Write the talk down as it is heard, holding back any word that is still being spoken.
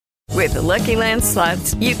With the Lucky Land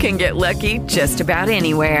Slots, you can get lucky just about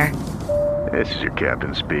anywhere. This is your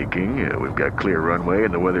captain speaking. We've got clear runway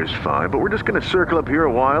and the weather's fine, but we're just going to circle up here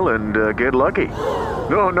a while and get lucky.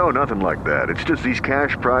 No, nothing like that. It's just these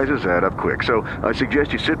cash prizes add up quick. So I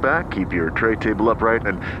suggest you sit back, keep your tray table upright,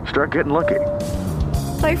 and start getting lucky.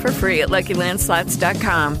 Play for free at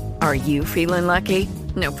LuckyLandSlots.com. Are you feeling lucky?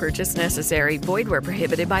 No purchase necessary. Void where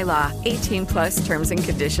prohibited by law. 18 plus terms and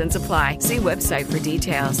conditions apply. See website for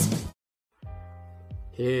details.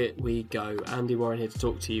 Here we go. Andy Warren here to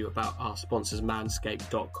talk to you about our sponsors,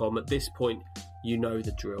 Manscaped.com. At this point, you know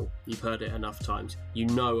the drill. You've heard it enough times. You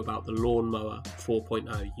know about the Lawnmower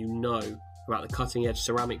 4.0. You know about the cutting-edge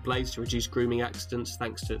ceramic blades to reduce grooming accidents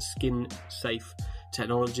thanks to skin-safe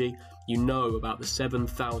technology. You know about the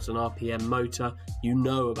 7,000 RPM motor. You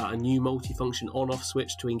know about a new multifunction on-off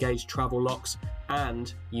switch to engage travel locks.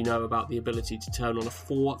 And you know about the ability to turn on a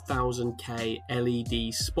 4,000K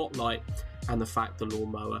LED spotlight and the fact the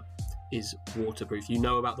lawnmower is waterproof. You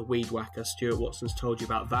know about the Weed Whacker. Stuart Watson's told you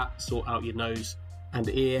about that. Sort out your nose and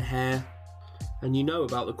ear hair. And you know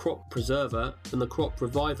about the Crop Preserver and the Crop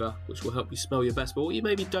Reviver, which will help you smell your best. But what you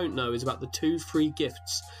maybe don't know is about the 2 free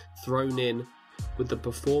gifts thrown in with the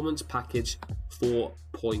Performance Package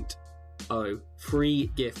 4.0. Free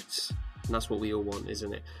gifts. And that's what we all want,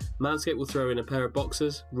 isn't it? Manscaped will throw in a pair of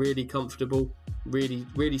boxers, really comfortable,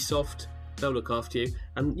 really soft. They'll look after you.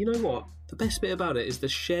 And you know what? The best bit about it is the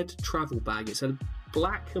Shed travel bag. It's a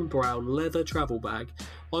black and brown leather travel bag.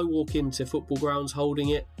 I walk into football grounds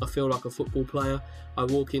holding it. I feel like a football player. I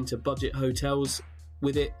walk into budget hotels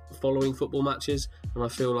with it following football matches, and I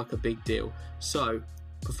feel like a big deal. So,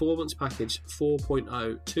 Performance Package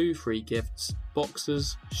 4.0, 2 free gifts,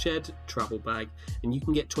 boxers, Shed travel bag, and you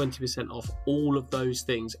can get 20% off all of those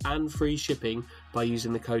things and free shipping by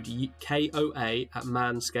using the code KOA at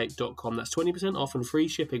manscaped.com. That's 20% off and free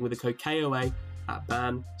shipping with the code KOA at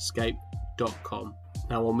manscaped.com.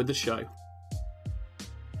 Now on with the show.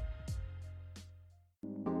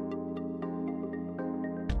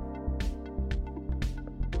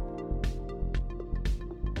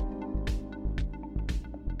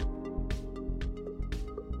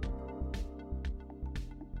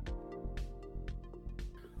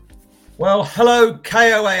 Well, hello,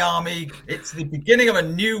 KOA Army. It's the beginning of a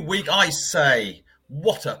new week, I say.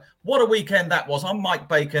 What a weekend that was. I'm Mike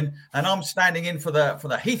Bacon, and I'm standing in for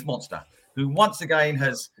the Heath Monster, who once again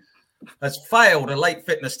has failed a late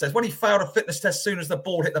fitness test. When he failed a fitness test as soon as the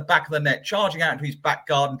ball hit the back of the net, charging out into his back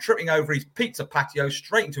garden, tripping over his pizza patio,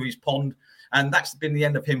 straight into his pond. And that's been the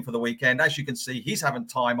end of him for the weekend. As you can see, he's having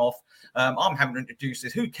time off. I'm having to introduce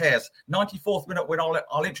this. Who cares? 94th minute win.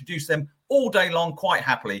 I'll introduce them all day long quite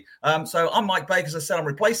happily. So I'm Mike Baker. As I said, I'm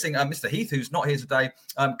replacing Mr. Heath, who's not here today.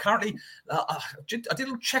 Currently, I did a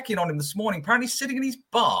little check-in on him this morning. Apparently sitting in his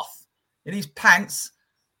bath, in his pants,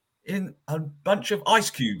 in a bunch of ice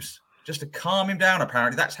cubes, just to calm him down,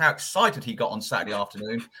 apparently. That's how excited he got on Saturday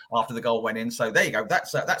afternoon after the goal went in. So there you go.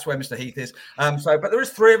 That's where Mr. Heath is. But there is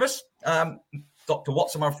 3 of us. Dr.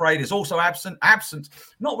 Watson, I'm afraid, is also absent,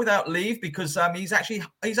 not without leave, because he's actually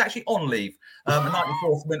on leave. A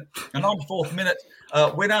 94th minute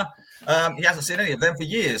winner. He hasn't seen any of them for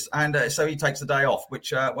years, and so he takes the day off, which,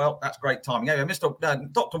 that's great timing. Anyway,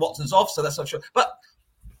 Dr. Watson's off, so that's not sure. But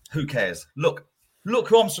who cares? Look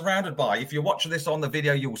who I'm surrounded by. If you're watching this on the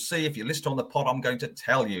video, you'll see. If you listen on the pod, I'm going to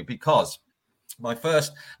tell you, because my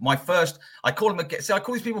first, I call them a guest. I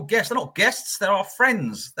call these people guests. They're not guests. They're our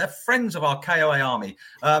friends. They're friends of our KOA Army.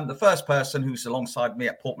 The first person who's alongside me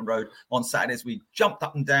at Portman Road on Saturdays, we jumped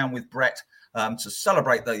up and down with Brett to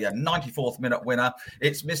celebrate the 94th minute winner.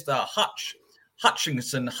 It's Mr.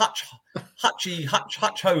 Hutchinson, Hutch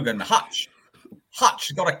Hogan, Hutch.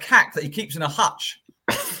 Hutch got a cat that he keeps in a hutch.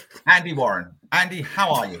 Andy Warren. Andy,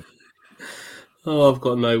 how are you? Oh, I've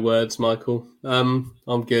got no words, Michael.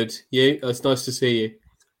 I'm good. You? It's nice to see you.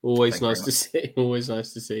 Always nice to see you. Always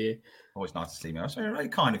nice to see you. Always nice to see me. That's very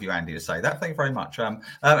kind of you, Andy, to say that. Thank you very much. And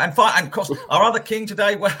of course, our other king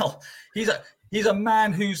today, well, he's a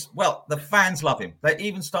man who's, well, the fans love him. They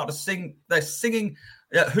even start to sing. They're singing,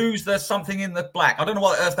 who's the something in the black. I don't know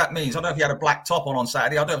what on earth that means. I don't know if he had a black top on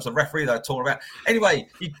Saturday. I don't know if it was a referee they were talking about. Anyway,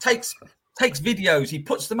 he takes videos, he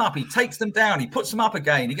puts them up, he takes them down, he puts them up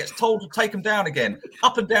again, he gets told to take them down again.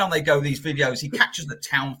 Up and down they go, these videos. He catches the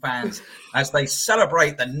town fans as they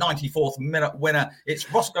celebrate the 94th minute winner.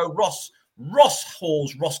 It's Ross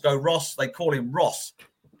Halls, Roscoe Ross. They call him Ross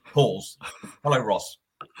Halls. Hello, Ross.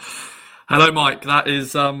 Hello, Mike. That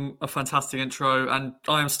is a fantastic intro, and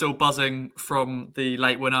I am still buzzing from the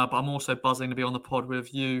late winner, but I'm also buzzing to be on the pod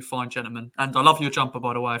with you, fine gentlemen. And I love your jumper,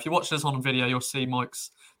 by the way. If you watch this on video, you'll see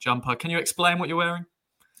Mike's jumper. Can you explain what you're wearing?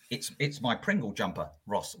 It's my Pringle jumper,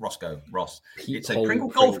 Ross. It's a Peephole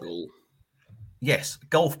golf. Pringle. Yes,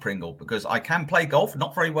 golf Pringle, because I can play golf,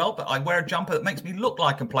 not very well, but I wear a jumper that makes me look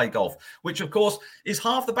like I can play golf, which, of course, is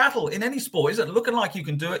half the battle in any sport, isn't it? Looking like you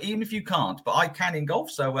can do it, even if you can't. But I can in golf,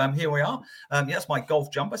 so here we are. That's my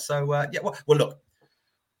golf jumper. So, well, look,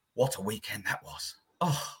 what a weekend that was.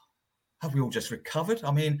 Oh, have we all just recovered? I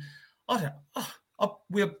mean,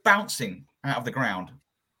 we're bouncing out of the ground,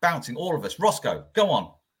 bouncing, all of us. Roscoe, go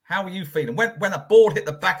on. How are you feeling? When a ball hit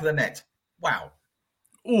the back of the net, wow.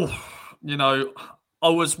 Oh, I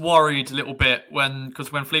was worried a little bit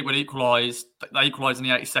because when Fleetwood equalised, they equalised in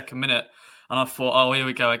the 82nd minute. And I thought, oh, here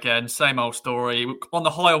we go again. Same old story. On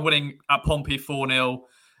the high of winning at Pompey 4-0,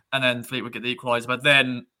 and then Fleetwood get the equaliser. But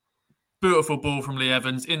then, beautiful ball from Lee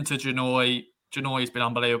Evans into Janoy. Janoy's been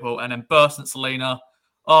unbelievable. And then burst and Selena.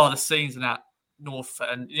 Oh, the scenes in that North.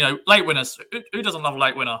 And, late winners. Who doesn't love a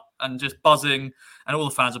late winner? And just buzzing. And all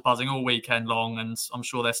the fans are buzzing all weekend long. And I'm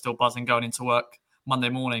sure they're still buzzing going into work Monday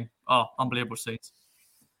morning. Oh, unbelievable scenes.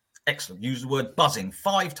 Excellent. Use the word buzzing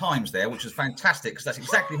 5 times there, which is fantastic, because that's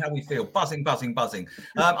exactly how we feel. Buzzing.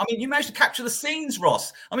 You managed to capture the scenes,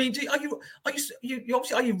 Ross. I mean,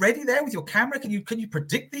 are you ready there with your camera? Can you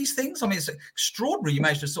predict these things? I mean, it's extraordinary. You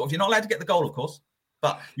managed to you're not allowed to get the goal, of course,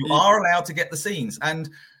 but you are allowed to get the scenes. And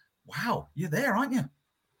wow, you're there, aren't you?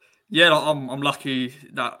 Yeah, I'm lucky,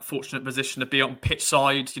 that fortunate position to be on pitch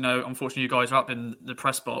side. Unfortunately, you guys are up in the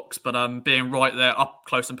press box, but being right there, up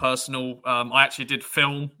close and personal. I actually did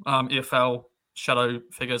film EFL shadow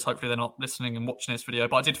figures. Hopefully, they're not listening and watching this video,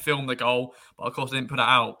 but I did film the goal. But of course, I didn't put it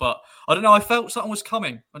out. But I don't know. I felt something was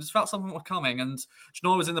coming. I just felt something was coming, and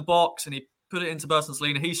Janoy was in the box, and he put it into Burton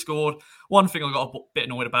Selena. He scored. One thing I got a bit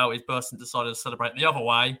annoyed about is Burton decided to celebrate the other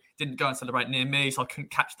way. Didn't go and celebrate near me, so I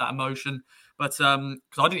couldn't catch that emotion. But because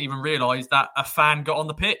I didn't even realise that a fan got on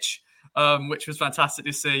the pitch, which was fantastic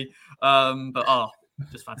to see.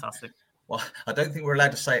 Just fantastic. Well, I don't think we're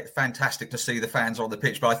allowed to say it's fantastic to see the fans on the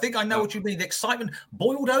pitch, but I think I know what you mean. The excitement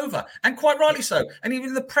boiled over, and quite rightly so. And even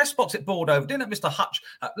in the press box, it boiled over, didn't it, Mr. Hutch?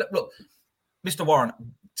 Look, Mr. Warren,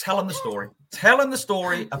 tell them the story. Tell them the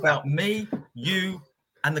story about me, you,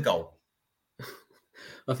 and the goal.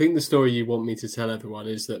 I think the story you want me to tell everyone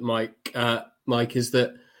is that Mike, is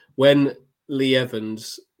that when Lee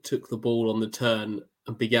Evans took the ball on the turn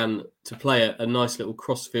and began to play a nice little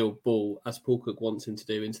cross-field ball, as Paul Cook wants him to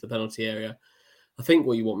do, into the penalty area. I think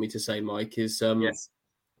what you want me to say, Mike, is yes,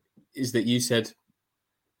 is that you said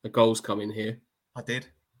a goal's coming here. I did,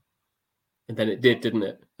 and then it did, didn't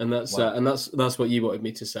it? And that's that's what you wanted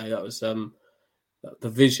me to say. That was the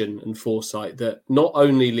vision and foresight that not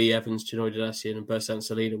only Lee Evans, Janoy Delassian, and Bursan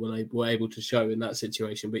Salina were able to show in that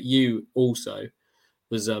situation, but you also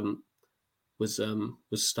was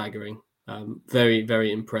staggering. Very,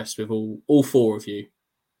 very impressed with all 4 of you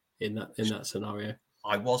in that scenario.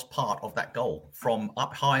 I was part of that goal from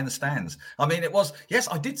up high in the stands. I mean, it was, yes,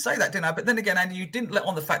 I did say that, didn't I? But then again, Andy, you didn't let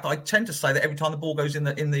on the fact that I tend to say that every time the ball goes in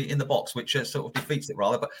the box, which sort of defeats it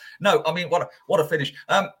rather. But no, I mean, what a finish.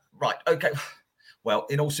 Right, okay. Well,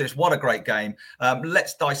 in all seriousness, what a great game.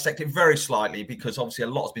 Let's dissect it very slightly, because obviously a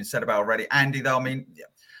lot has been said about it already. Andy, though, I mean,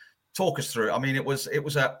 talk us through it. I mean, it was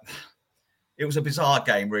a bizarre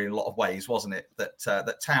game, really, in a lot of ways, wasn't it?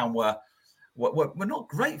 That Town were not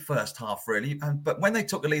great first half, really. But when they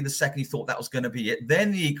took the lead in the second, you thought that was going to be it.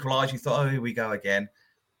 Then the equaliser, you thought, oh, here we go again.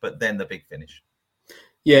 But then the big finish.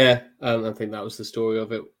 Yeah, I think that was the story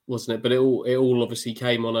of it, wasn't it? But it all obviously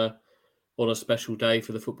came on a special day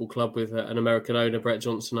for the football club, with an American owner, Brett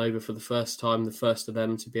Johnson, over for the first time, the first of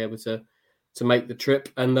them to be able to make the trip.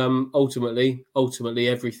 And ultimately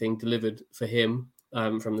everything delivered for him.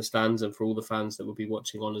 From the stands and for all the fans that will be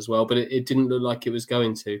watching on as well. But it didn't look like it was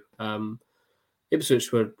going to.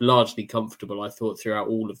 Ipswich were largely comfortable, I thought, throughout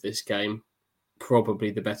all of this game.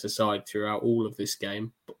 Probably the better side throughout all of this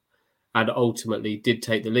game. And ultimately did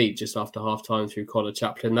take the lead just after half-time through Connor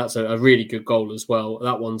Chaplin. That's a really good goal as well.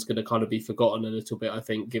 That one's going to kind of be forgotten a little bit, I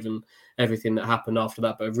think, given everything that happened after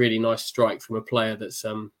that. But a really nice strike from a player that's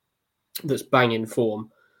banging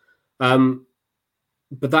form.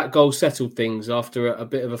 But that goal settled things after a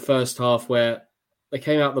bit of a first half where they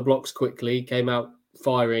came out the blocks quickly, came out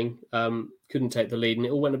firing, couldn't take the lead, and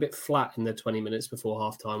it all went a bit flat in the 20 minutes before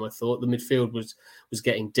half-time, I thought. The midfield was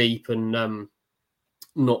getting deep and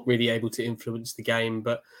not really able to influence the game.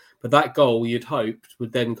 But that goal, you'd hoped,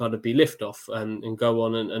 would then kind of be lift-off and go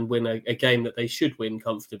on and win a game that they should win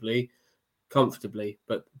comfortably.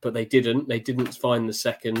 But they didn't. They didn't find the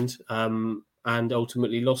second. And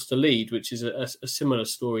ultimately lost the lead, which is a similar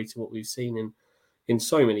story to what we've seen in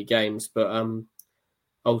so many games. But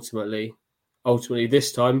ultimately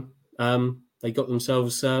this time, they got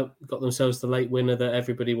themselves the late winner that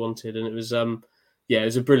everybody wanted, and it was it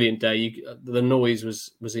was a brilliant day. The noise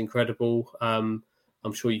was incredible.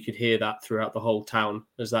 I'm sure you could hear that throughout the whole town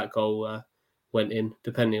as that goal went in,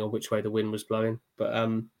 depending on which way the wind was blowing. But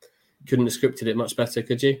couldn't have scripted it much better,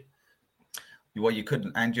 could you? Well, you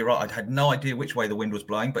couldn't, and you're right. I had no idea which way the wind was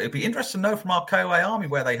blowing, but it'd be interesting to know from our KOA army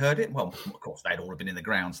where they heard it. Well, of course, they'd all have been in the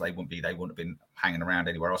grounds. They wouldn't have been hanging around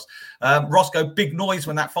anywhere else. Roscoe, big noise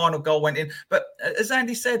when that final goal went in. But as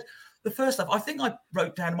Andy said, the first half, I think I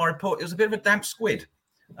wrote down in my report, it was a bit of a damp squid.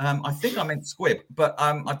 I think I meant squib, but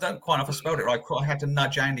I don't quite know if I spelled it right. I had to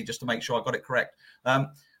nudge Andy just to make sure I got it correct.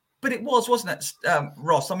 But it wasn't it,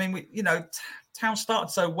 Ross? I mean, Town started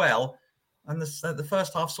so well, and the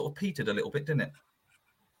first half sort of petered a little bit, didn't it?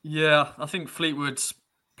 Yeah, I think Fleetwood's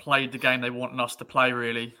played the game they wanted us to play,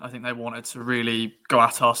 really. I think they wanted to really go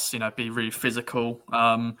at us, be really physical.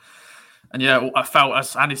 And I felt,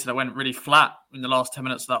 as Andy said, it went really flat in the last 10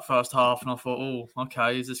 minutes of that first half. And I thought, oh,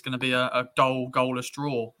 okay, is this going to be a goalless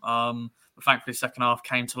draw? But thankfully, second half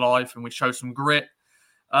came to life and we showed some grit.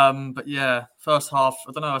 But yeah, first half,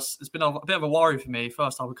 I don't know, it's been a bit of a worry for me.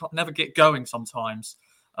 First half, we can't never get going sometimes.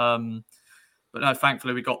 But no,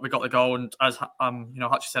 thankfully we got the goal, and as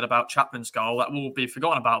Hutchie said about Chaplin's goal, that will be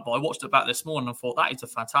forgotten about. But I watched it back this morning and thought that is a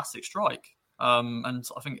fantastic strike. And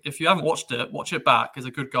I think if you haven't watched it, watch it back. It's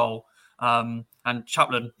a good goal. And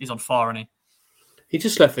Chaplin, he's on fire, isn't he? He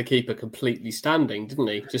just left the keeper completely standing, didn't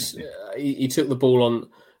he? Just he took the ball on,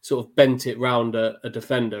 sort of bent it round a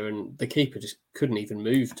defender, and the keeper just couldn't even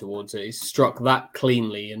move towards it. He struck that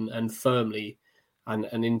cleanly and firmly, and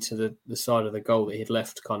into the side of the goal that he'd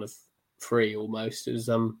left kind of free almost. It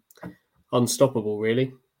was unstoppable,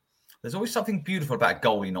 really. There's always something beautiful about a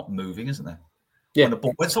goalie not moving, isn't there? Yeah.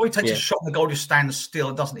 When somebody takes a shot and the goalie just stands still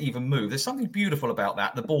and doesn't even move, there's something beautiful about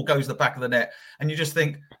that. The ball goes to the back of the net, and you just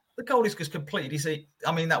think the goalie's just completely. See,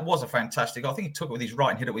 I mean, that was a fantastic. I think he took it with his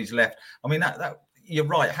right and hit it with his left. I mean, that you're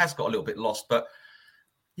right, it has got a little bit lost, but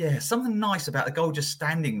yeah, something nice about the goal just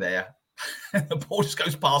standing there. The ball just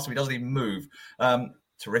goes past him; he doesn't even move.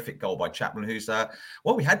 Terrific goal by Chaplin, who's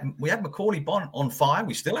we had Macaulay Bonne on fire.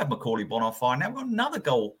 We still have Macaulay Bonne on fire. Now we've got another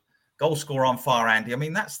goal scorer on fire, Andy. I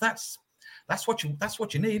mean, that's what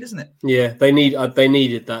you need, isn't it? Yeah, they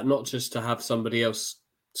needed that, not just to have somebody else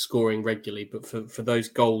scoring regularly, but for those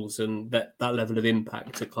goals and that level of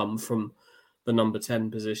impact to come from the number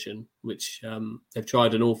 10 position, which they've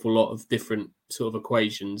tried an awful lot of different sort of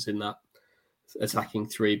equations in that attacking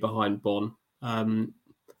three behind Bonne.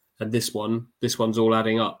 And this one's all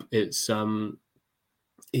adding up. It's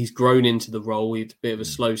he's grown into the role. He had a bit of a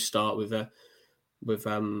slow start with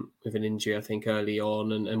an injury, I think, early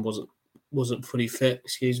on, and wasn't fully fit.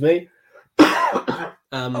 Excuse me.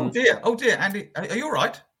 Oh dear, Andy, are you all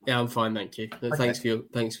right? Yeah, I'm fine, thank you. Okay. Thanks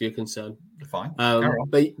for your concern. You're fine.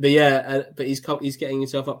 But he's getting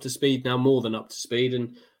himself up to speed now, more than up to speed.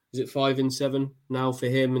 And is it 5 in 7 now for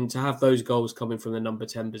him? And to have those goals coming from the number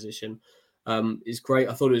 10 position is great.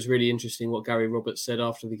 I thought it was really interesting what Gary Roberts said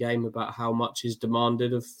after the game about how much is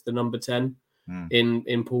demanded of the number 10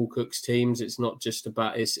 in Paul Cook's teams. It's not just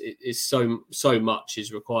about it's so much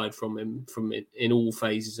is required from him in all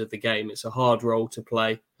phases of the game. It's a hard role to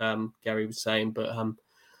play. Gary was saying, but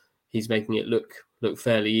he's making it look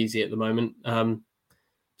fairly easy at the moment. And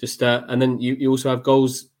then you also have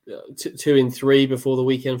goals 2 in 3 before the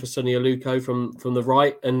weekend for Sonny Aluko from the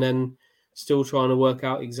right, and then still trying to work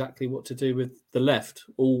out exactly what to do with the left,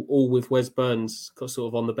 all with Wes Burns sort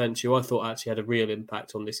of on the bench, who I thought actually had a real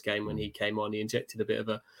impact on this game when he came on. He injected a bit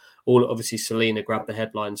of obviously Selina grabbed the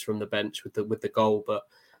headlines from the bench with the goal, but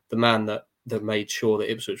the man that made sure that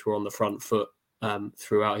Ipswich were on the front foot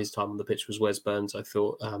throughout his time on the pitch was Wes Burns. I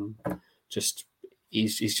thought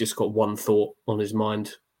he's just got one thought on his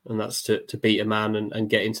mind, and that's to beat a man and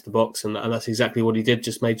get into the box, and that's exactly what he did.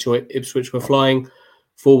 Just made sure Ipswich were flying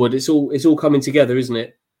forward. It's all coming together, isn't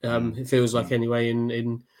it? It feels like anyway,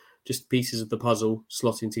 in just pieces of the puzzle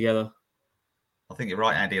slotting together. I think you're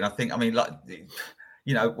right, Andy, and I mean, like,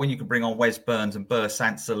 when you can bring on Wes Burns and Burr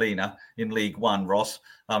Sant Selina in League One, Ross,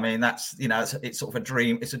 I mean, that's it's sort of a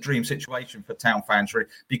dream. It's a dream situation for Town fans, really,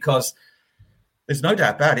 because there's no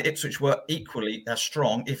doubt about it. Ipswich were equally as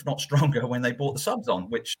strong, if not stronger, when they brought the subs on,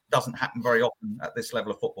 which doesn't happen very often at this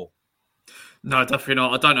level of football. No, definitely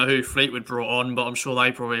not. I don't know who Fleetwood brought on, but I'm sure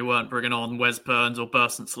they probably weren't bringing on Wes Burns or Burr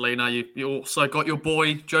Sant Selina. You also got your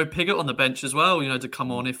boy Joe Pigott on the bench as well, to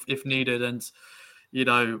come on if needed. And,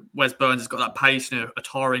 Wes Burns has got that pace, a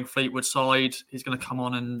tiring Fleetwood side. He's going to come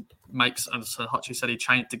on and makes, as Hutchie said, he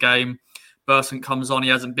changed the game. Burr Sant comes on. He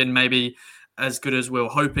hasn't been maybe as good as we were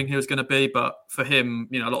hoping he was going to be, but for him,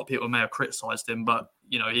 a lot of people may have criticised him, but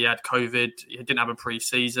he had COVID. He didn't have a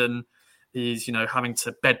pre-season. He's, having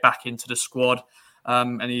to bed back into the squad.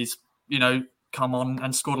 And he's, come on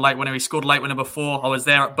and scored a late winner. He scored a late winner before. I was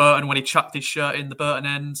there at Burton when he chucked his shirt in the Burton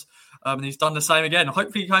end. And he's done the same again.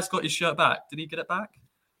 Hopefully he has got his shirt back. Did he get it back?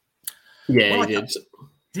 Yeah, he did.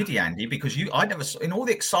 Did he, Andy? Because I never saw, in all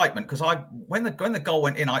the excitement, because when the goal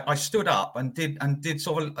went in, I stood up and did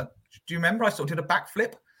sort of. Do you remember? I sort of did a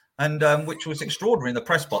backflip, and which was extraordinary in the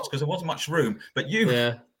press box because there wasn't much room. But you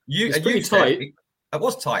pretty said, tight. It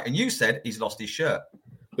was tight, and you said he's lost his shirt.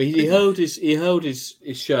 Well, he held his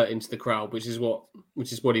shirt into the crowd, which is what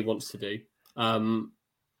he wants to do.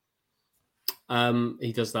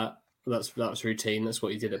 He does that. That's routine. That's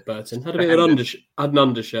what he did at Burton. Had a bit of an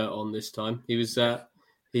undershirt on this time. He was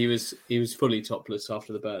fully topless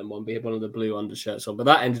after the Burton one, but he had one of the blue undershirts on. But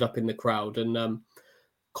that ended up in the crowd, and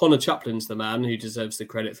Connor Chaplin's the man who deserves the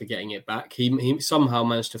credit for getting it back. He somehow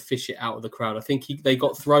managed to fish it out of the crowd. I think they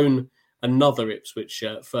got thrown another Ipswich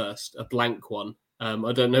shirt first, a blank one.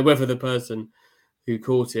 I don't know whether the person who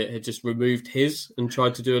caught it had just removed his and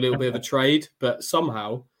tried to do a little bit of a trade, but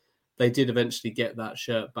somehow they did eventually get that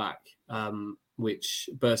shirt back, which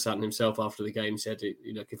Bursan himself after the game said,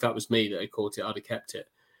 if that was me that had caught it, I'd have kept it.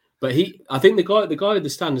 But I think the guy at the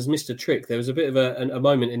stand has missed a trick. There was a bit of a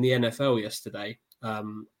moment in the NFL yesterday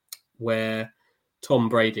where Tom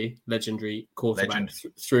Brady, legendary quarterback,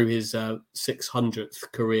 threw his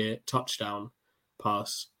 600th career touchdown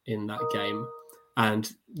pass in that game.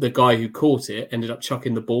 And the guy who caught it ended up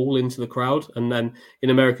chucking the ball into the crowd. And then in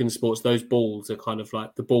American sports, those balls are kind of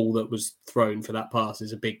like the ball that was thrown for that pass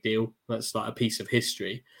is a big deal. That's like a piece of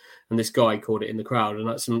history. And this guy caught it in the crowd. And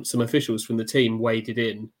like some officials from the team waded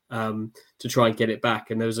in to try and get it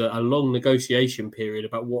back. And there was a long negotiation period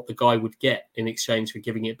about what the guy would get in exchange for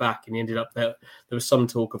giving it back. And he ended up there was some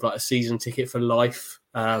talk of like a season ticket for life.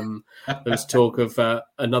 There was talk of a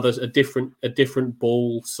different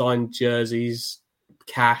ball, signed jerseys,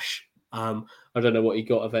 cash. I don't know what he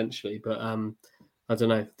got eventually, but I don't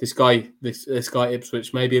know. This guy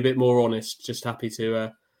Ipswich may be a bit more honest. Just happy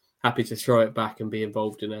to throw it back and be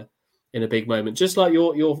involved in a big moment. Just like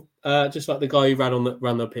just like the guy who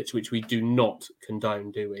ran the pitch, which we do not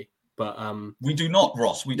condone, do we? But we do not,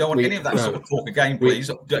 Ross. We don't want any of that sort of talk again,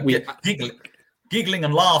 please. Giggling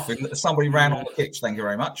and laughing that somebody ran on the pitch. Thank you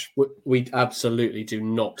very much. We absolutely do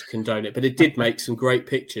not condone it, but it did make some great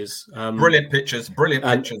pictures. Brilliant pictures.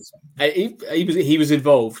 He was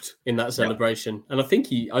involved in that celebration, and I think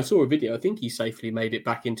I saw a video. I think he safely made it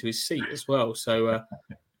back into his seat as well. So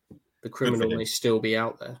the criminal may still be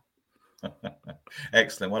out there.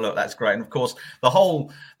 Excellent. Well, look, that's great, and of course, the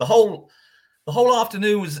whole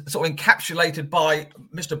afternoon was sort of encapsulated by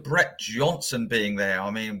Mr. Brett Johnson being there.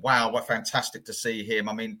 I mean, wow, what fantastic to see him.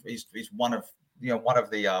 I mean, he's one of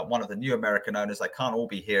the new American owners. They can't all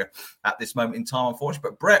be here at this moment in time,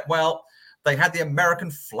 unfortunately. But Brett, well, they had the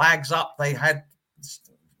American flags up. They had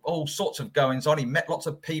all sorts of goings on. He met lots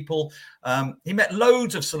of people. He met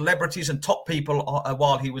loads of celebrities and top people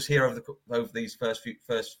while he was here over these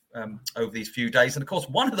few days. And of course,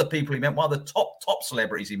 one of the people he met, one of the top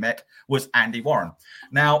celebrities he met, was Andy Warren.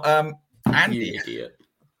 Now, Andy, you idiot.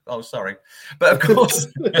 Oh, sorry, but of course,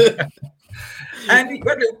 Andy.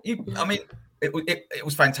 I mean, it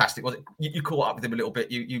was fantastic. Was it? You caught up with him a little bit.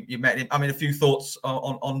 You met him. I mean, a few thoughts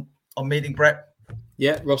on meeting Brett.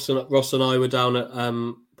 Yeah, Ross and I were down at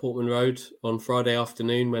Portman Road on Friday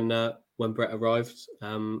afternoon when Brett arrived.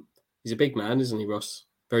 He's a big man, isn't he, Ross?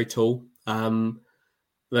 Very tall.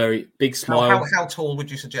 Very big smile. How tall would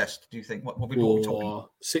you suggest? Do you think? What we talking?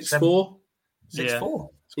 6'4". 6'4".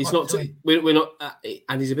 He's not. We're not.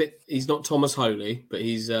 And he's not Thomas Holy, but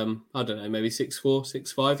he's. I don't know, maybe 6'4",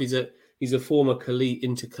 6'5". He's a former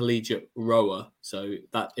intercollegiate rower. So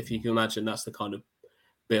that, if you can imagine, that's the kind of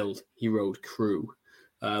build he rode crew.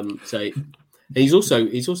 So he's also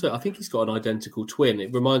I think he's got an identical twin.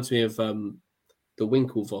 It reminds me of the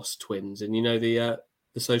Winklevoss twins, and the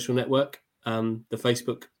Social Network, the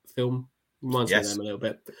Facebook film reminds me of them a little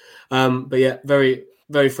bit. But yeah, very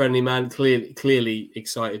very friendly man. Clearly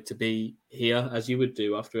excited to be here, as you would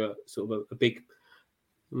do after a sort of a big.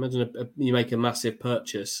 Imagine you make a massive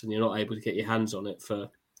purchase and you're not able to get your hands on it for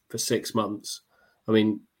 6 months. I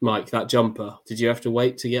mean, Mike, that jumper, did you have to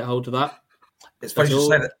wait to get hold of that? It's funny to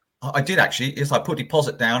say that. I did actually. Yes, I put a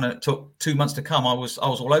deposit down and it took 2 months to come. I was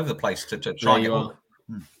all over the place to try and get hold of it.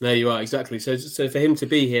 There you are, exactly. So for him to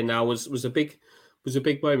be here now was a big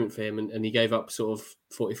moment for him, and he gave up sort of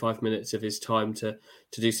 45 minutes of his time to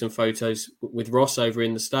do some photos with Ross over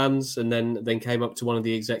in the stands, and then came up to one of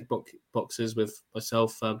the exec boxes with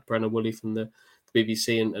myself, Brenna Woolley from the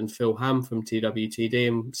BBC and Phil Ham from TWTD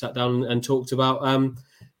and sat down and talked about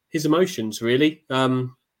his emotions, really.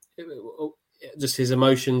 Just his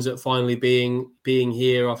emotions at finally being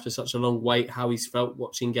here after such a long wait, how he's felt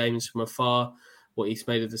watching games from afar, what he's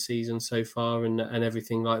made of the season so far and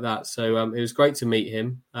everything like that. So it was great to meet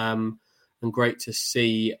him and great to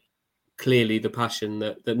see clearly the passion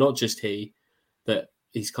that not just that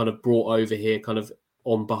he's kind of brought over here kind of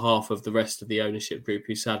on behalf of the rest of the ownership group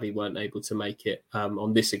who sadly weren't able to make it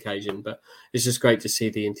on this occasion. But it's just great to see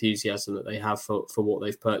the enthusiasm that they have for what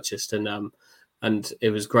they've purchased. And it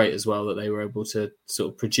was great as well that they were able to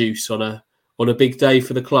sort of produce on a big day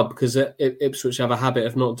for the club, because Ipswich have a habit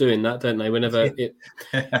of not doing that, don't they? Whenever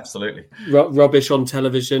absolutely rubbish on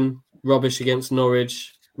television, rubbish against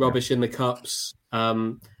Norwich, rubbish in the cups,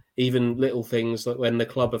 even little things like when the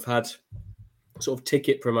club have had sort of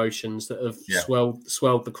ticket promotions that have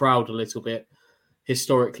swelled the crowd a little bit.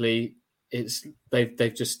 Historically, it's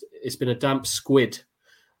been a damp squid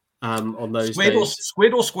on those days.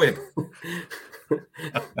 Squid or squib.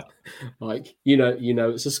 Like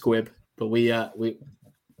it's a squib, but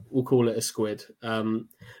we'll call it a squid.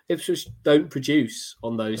 Ipswich don't produce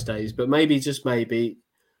on those days, but maybe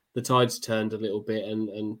the tide's turned a little bit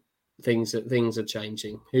and things are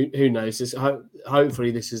changing. Who knows?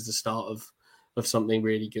 Hopefully this is the start of something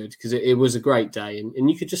really good, because it was a great day, and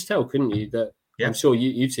you could just tell, couldn't you, that I'm sure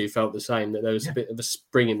you two felt the same, that there was a bit of a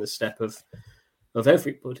spring in the step of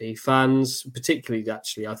everybody, fans, particularly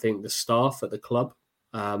actually, I think the staff at the club,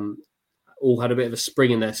 all had a bit of a spring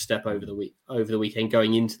in their step over the weekend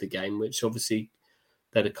going into the game, which obviously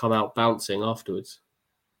they'd have come out bouncing afterwards.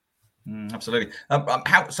 Absolutely.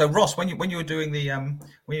 So Ross, when you were doing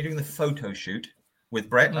the photo shoot with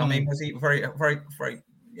Brett, I mean, was he very, very, very,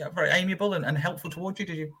 very amiable and helpful towards you?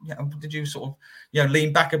 Did you sort of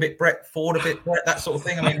lean back a bit, Brett, forward a bit, Brett, that sort of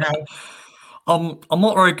thing? I mean, how? I'm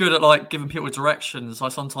not very good at like giving people directions. I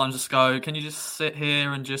sometimes just go, "Can you just sit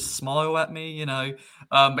here and just smile at me?"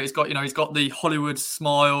 But he's got the Hollywood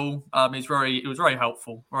smile. It was very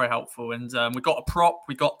helpful, And we got a prop.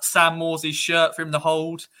 We got Sam Morsey's shirt for him to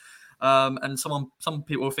hold. And some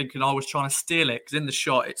people were thinking I was trying to steal it, because in the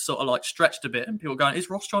shot it's sort of like stretched a bit, and people were going, "Is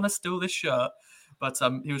Ross trying to steal this shirt?" But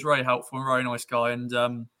he was very helpful and very nice guy, and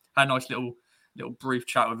had a nice little brief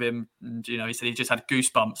chat with him. And he said he just had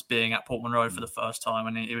goosebumps being at Portman Road for the first time,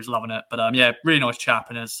 and he was loving it. But really nice chap,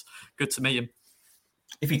 and it's good to meet him.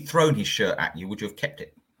 If he'd thrown his shirt at you, would you have kept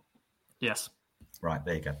it? Yes. Right,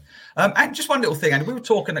 there you go. And just one little thing, and we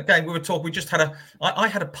just had I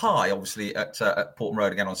had a pie, obviously, at Portman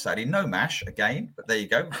Road again on Saturday. No mash again, but there you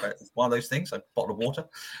go. It's one of those things, a bottle of water.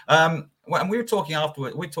 And we were talking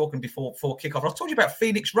afterwards, before kickoff. I was talking about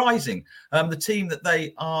Phoenix Rising, the team that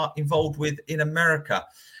they are involved with in America.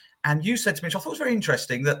 And you said to me, which I thought was very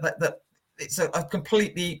interesting, that it's it's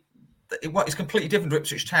completely different to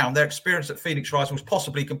Ipswich Town. Their experience at Phoenix Rising was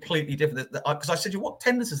possibly completely different. Because I said, what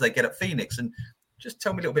attendances they get at Phoenix? And just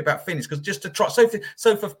tell me a little bit about Phoenix, because just to try,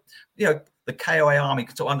 so for the KOA Army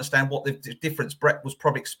to understand what the difference Brett was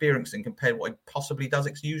probably experiencing compared to what he possibly does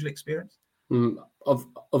usually experience.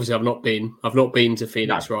 Obviously, I've not been to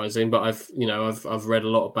Phoenix Rising, but I've read a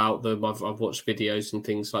lot about them. I've watched videos and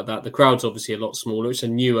things like that. The crowd's obviously a lot smaller. It's a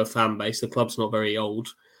newer fan base. The club's not very old,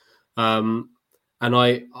 and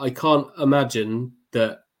I can't imagine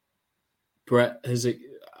that Brett has.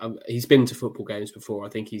 He's been to football games before. I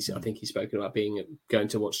think he's spoken about going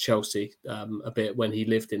to watch Chelsea a bit when he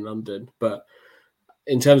lived in London. But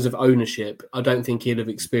in terms of ownership, I don't think he'd have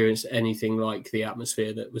experienced anything like the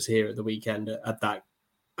atmosphere that was here at the weekend at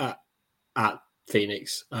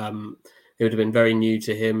Phoenix. It would have been very new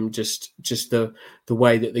to him. Just the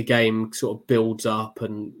way that the game sort of builds up,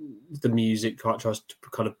 and the music tries to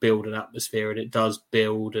kind of build an atmosphere, and it does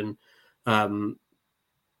build. And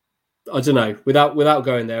I don't know. Without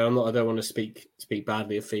going there, I don't want to speak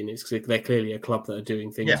badly of Phoenix, because they're clearly a club that are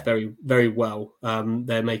doing things very, very well.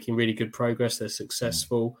 They're making really good progress. They're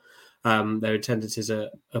successful. Their attendances are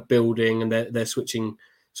building, and they're switching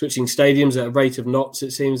stadiums at a rate of knots.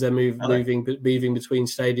 It seems they're moving between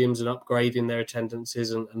stadiums and upgrading their attendances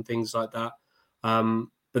and things like that.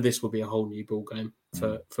 But this will be a whole new ball game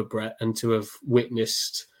for Brett, and to have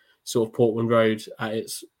witnessed sort of Portman Road at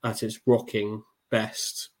its rocking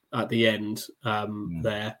best at the end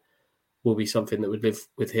there will be something that would live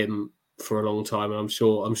with him for a long time. And I'm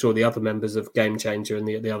sure the other members of Game Changer and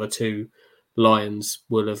the other two Lions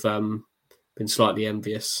will have been slightly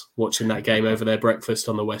envious watching that game over their breakfast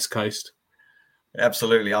on the West Coast.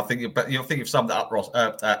 Absolutely. I think you've summed that up, Ross,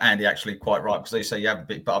 Andy, actually quite right, because they say you haven't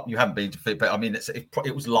been to fit, but I mean,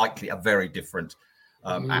 it was likely a very different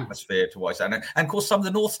atmosphere to what he's done. And of course, some of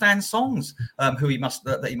the North Stand songs that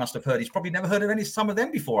he must have heard. He's probably never heard of some of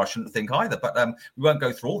them before, I shouldn't think either. But we won't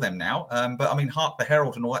go through all them now. But I mean, Hark the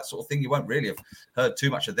Herald and all that sort of thing, you won't really have heard too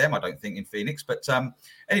much of them, I don't think, in Phoenix. But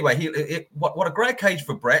anyway, what a great occasion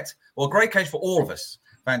for Brett, or a great occasion for all of us.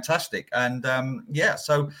 Fantastic. And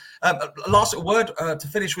so last word to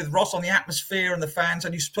finish with, Ross, on the atmosphere and the fans.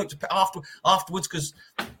 And you spoke to afterwards, because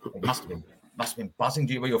it must have been buzzing.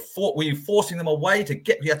 Were you forcing them away to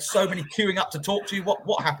get? You had so many queuing up to talk to you.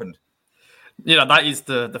 What happened? That is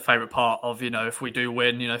the favourite part of, if we do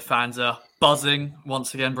win, fans are buzzing,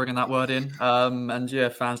 once again, bringing that word in.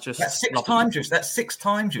 Fans just... That's six times you've said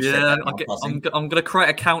that. I'm going to create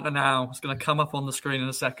a counter now. It's going to come up on the screen in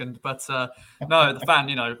a second. But no, the fan,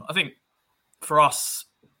 I think for us,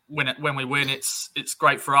 when we win, it's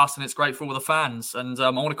great for us and it's great for all the fans. And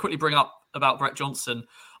I want to quickly bring up about Brett Johnson.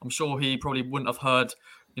 I'm sure he probably wouldn't have heard,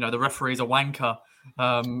 the referee's a wanker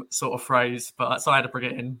sort of phrase, but so I had to bring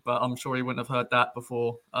it in. But I'm sure he wouldn't have heard that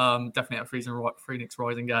before. Definitely at a Phoenix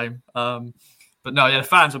Rising game. But no, the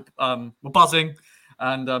fans were buzzing,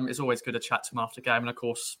 and it's always good to chat to them after game. And of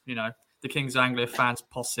course, the Kings Anglia fans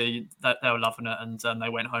posse, they were loving it, and they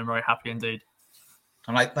went home very happy indeed.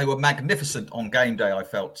 And they were magnificent on game day. I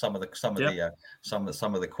felt some of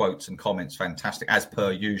the quotes and comments fantastic, as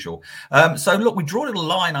per usual. So look, we draw a little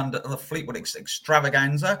line under the Fleetwood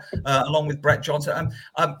extravaganza along with Brett Johnson.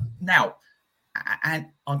 Now, and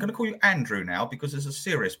I'm going to call you Andrew now because there's a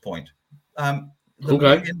serious point. The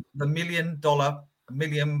 $1 million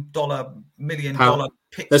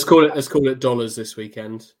picks. Let's call it dollars this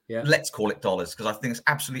weekend. Yeah, let's call it dollars because I think it's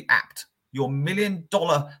absolutely apt. Your $1 million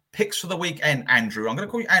picks for the weekend, Andrew. I'm going to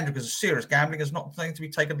call you Andrew because serious gambling is not something to be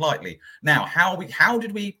taken lightly. Now, how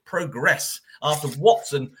did we progress after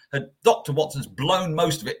Dr. Watson's blown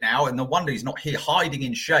most of it now, and no wonder he's not here hiding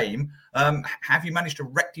in shame. Have you managed to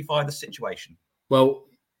rectify the situation? Well,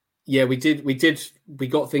 yeah, we did. We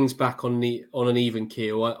got things back on an even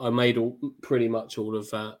keel. I made pretty much all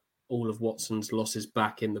of Watson's losses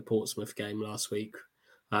back in the Portsmouth game last week,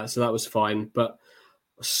 so that was fine. But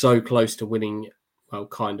so close to winning,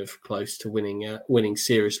 kind of close to winning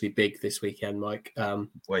seriously big this weekend, Mike.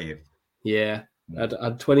 Were you? Yeah, I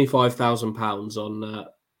had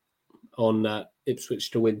 £25,000 on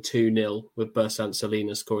Ipswich to win 2-0 with Bersant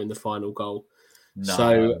Salina scoring the final goal. No.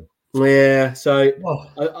 So yeah,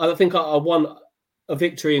 I think I won a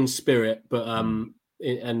victory in spirit, but and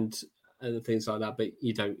things like that. But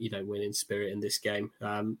you don't win in spirit in this game.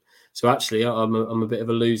 So actually, I'm a bit of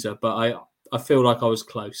a loser, but I feel like I was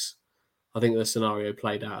close. I think the scenario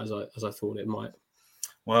played out as I thought it might.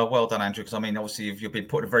 Well done, Andrew. Because I mean, obviously, you've been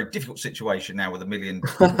put in a very difficult situation now with $1 million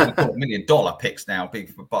picks now.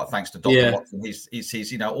 But thanks to Dr. Watson,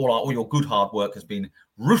 he's all your good hard work has been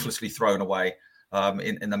ruthlessly thrown away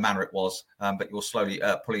in the manner it was. But you're slowly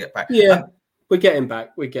pulling it back. Yeah, we're getting back.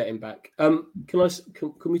 Can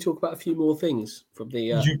we talk about a few more things from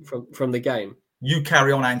the from the game? You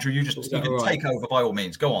carry on, Andrew. You can take over by all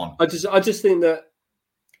means. Go on. I just think that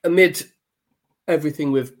amid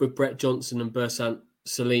everything with Brett Johnson and Bersant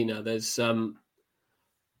Salina, there's I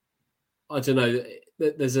don't know.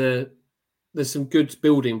 There's some good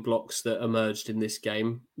building blocks that emerged in this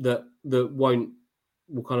game that will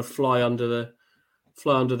kind of fly under the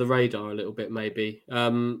radar a little bit maybe.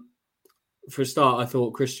 For a start, I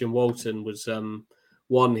thought Christian Walton was.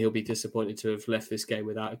 One, he'll be disappointed to have left this game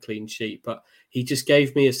without a clean sheet, but he just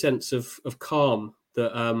gave me a sense of calm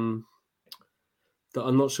that that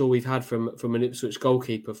I'm not sure we've had from an Ipswich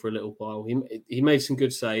goalkeeper for a little while. He made some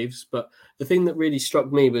good saves, but the thing that really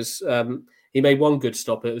struck me was he made one good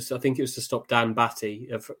stop. I think it was to stop Dan Batty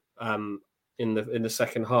in the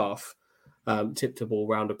second half, tipped a ball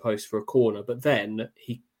round a post for a corner, but then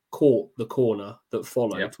he caught the corner that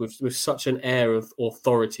followed with such an air of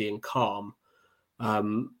authority and calm.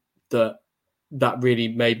 That really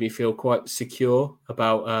made me feel quite secure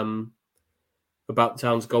about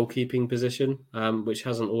Town's goalkeeping position, which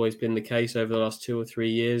hasn't always been the case over the last 2 or 3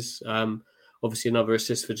 years. Obviously, another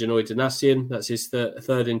assist for Janoy Danassian. That's his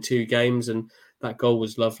third in 2 games, and that goal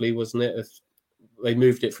was lovely, wasn't it? They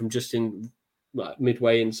moved it from just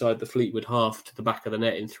midway inside the Fleetwood half to the back of the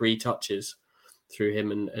net in 3 touches through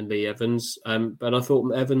him and Lee Evans. But I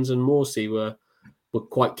thought Evans and Morsey were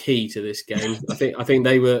quite key to this game. I think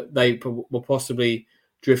they were possibly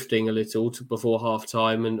drifting a little before half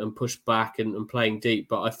time and pushed back and playing deep.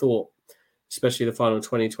 But I thought, especially the final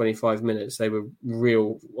 20-25 minutes, they were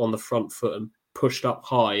real on the front foot and pushed up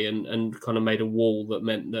high and kind of made a wall that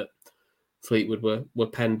meant that Fleetwood were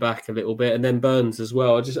penned back a little bit. And then Burns as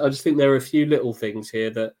well. I just think there are a few little things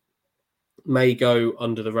here that may go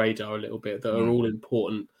under the radar a little bit that are all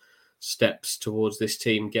important steps towards this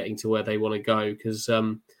team getting to where they want to go, because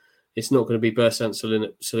it's not going to be Bersant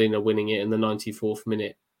Selena winning it in the 94th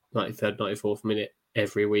minute, 93rd, 94th minute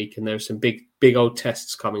every week. And there are some big old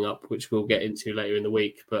tests coming up, which we'll get into later in the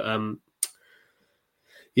week. But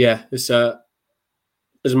it's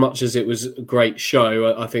as much as it was a great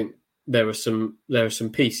show, I think there are some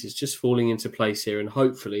pieces just falling into place here, and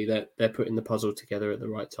hopefully they're putting the puzzle together at the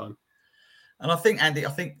right time. And I think, Andy,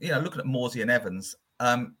 looking at Morsey and Evans,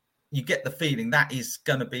 you get the feeling that is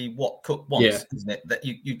going to be what Cook wants, isn't it? That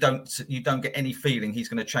you don't get any feeling he's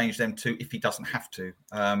going to change them to if he doesn't have to.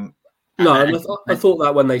 I thought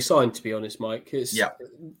that when they signed, to be honest, Mike.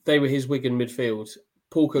 They were his Wigan midfield.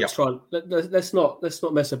 Paul Cook's trying. Let's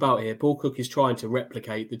not mess about here. Paul Cook is trying to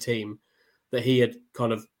replicate the team that he had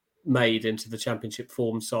kind of made into the Championship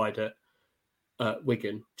form side at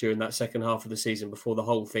Wigan during that second half of the season before the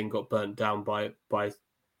whole thing got burnt down by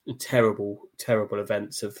terrible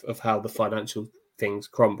events of how the financial things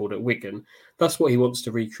crumbled at Wigan. That's what he wants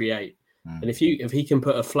to recreate. And if he can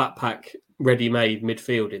put a flat pack ready-made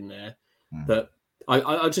midfield in there, that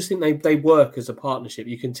I just think they work as a partnership.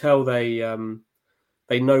 You can tell they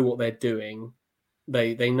know what they're doing.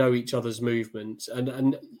 They know each other's movements,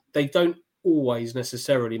 and they don't always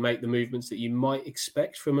necessarily make the movements that you might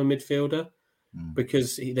expect from a midfielder,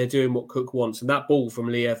 because they're doing what Cook wants. And that ball from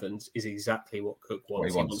Lee Evans is exactly what Cook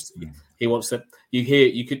wants. He wants that.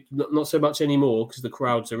 You could not so much anymore because the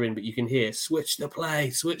crowds are in, but you can hear switch the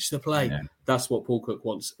play. Yeah. That's what Paul Cook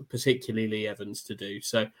wants, particularly Lee Evans, to do.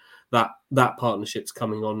 So that partnership's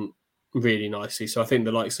coming on really nicely. So I think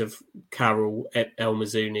the likes of Carroll, El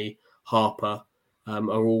Mazzuni, Harper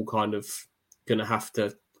are all kind of going to have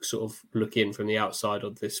to sort of look in from the outside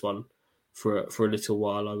of this one for a little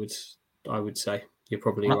while. I would say you're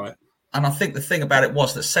probably right. And I think the thing about it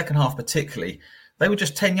was that second half particularly, they were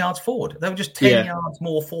just 10 yards forward. They were just 10 yards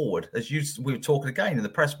more forward. We were talking again in the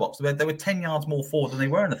press box. They were 10 yards more forward than they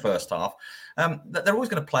were in the first half. They're always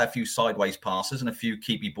going to play a few sideways passes and a few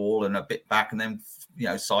keepy ball and a bit back and then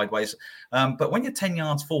sideways. But when you're 10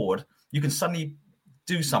 yards forward, you can suddenly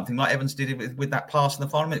do something like Evans did with that pass in the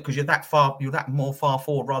final minute, because you're that more far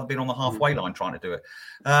forward rather than being on the halfway line trying to do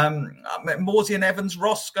it. Morsey and Evans,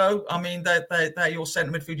 Roscoe. I mean, they're your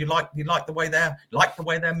centre midfield. You like the way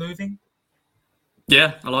they're moving.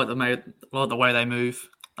 Yeah, I like the way they move.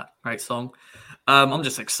 That great song. I'm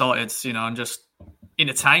just excited. I'm just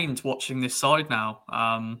entertained watching this side now.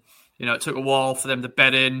 It took a while for them to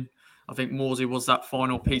bed in. I think Morsey was that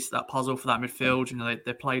final piece of that puzzle for that midfield.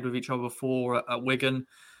 They played with each other before at Wigan.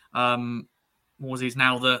 Morsey's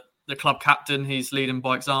now the club captain. He's leading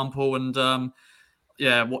by example. And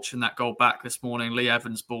watching that goal back this morning, Lee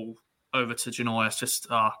Evans' ball over to Janoi, it's just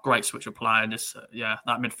a great switch of play. And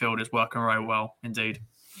that midfield is working very well indeed.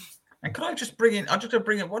 And could I just bring in,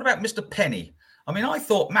 what about Mr. Penny? I mean, I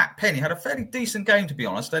thought Matt Penny had a fairly decent game, to be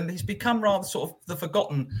honest, and he's become rather sort of the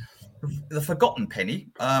forgotten Penny,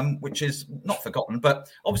 which is not forgotten, but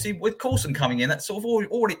obviously with Coulson coming in, that sort of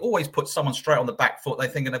always puts someone straight on the back foot. They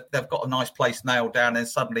think they've got a nice place nailed down, and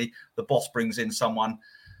suddenly the boss brings in someone,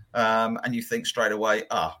 and you think straight away,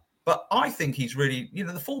 But I think he's really,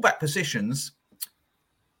 the fullback positions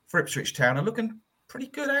for Ipswich Town are looking pretty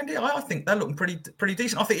good, Andy. I think they're looking pretty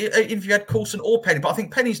decent. I think if you had Coulson or Penny, but I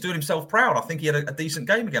think Penny's doing himself proud. I think he had a decent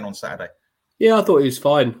game again on Saturday. Yeah, I thought he was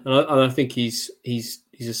fine, and I think he's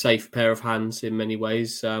a safe pair of hands in many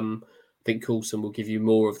ways. I think Coulson will give you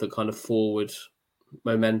more of the kind of forward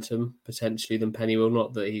momentum potentially than Penny will.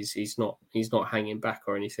 Not that he's not hanging back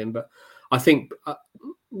or anything, but I think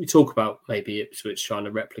we talk about maybe Ipswich trying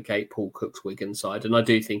to replicate Paul Cook's Wigan side, and I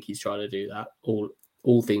do think he's trying to do that.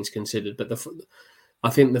 All things considered, but I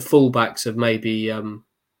think the fullbacks have maybe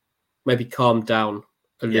calmed down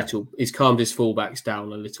a little. He's calmed his fullbacks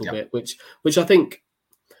down a little bit, which I think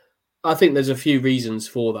there's a few reasons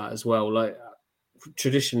for that as well. Like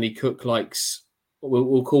traditionally, Cook likes,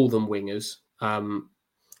 we'll call them wingers,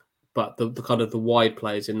 but the kind of the wide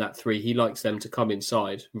players in that three, he likes them to come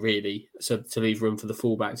inside really, so to leave room for the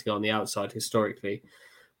fullback to go on the outside historically.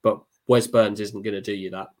 But Wes Burns isn't going to do you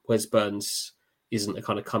that. Wes Burns isn't a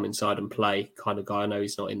kind of come inside and play kind of guy. I know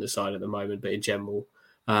he's not in the side at the moment, but in general,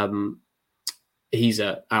 he's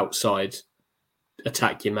a outside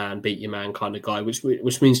attack your man, beat your man kind of guy, which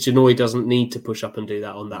means Janoi doesn't need to push up and do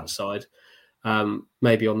that on that side.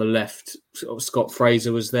 Maybe on the left, sort of Scott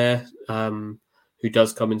Fraser was there, who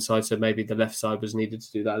does come inside, so maybe the left side was needed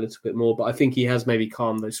to do that a little bit more. But I think he has maybe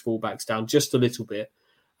calmed those fullbacks down just a little bit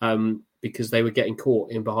because they were getting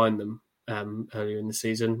caught in behind them earlier in the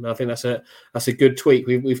season. I think that's a good tweak.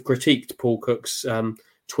 We've critiqued Paul Cook's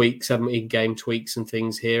tweaks, haven't we? Game tweaks and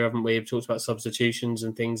things here, haven't we? We've talked about substitutions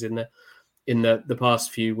and things in the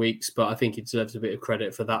past few weeks, but I think he deserves a bit of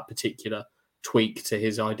credit for that particular tweak to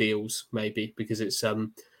his ideals, maybe because it's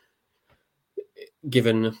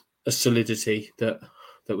given a solidity that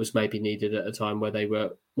was maybe needed at a time where they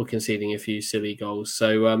were conceding a few silly goals.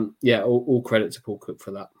 So all credit to Paul Cook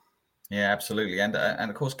for that. Yeah, absolutely. And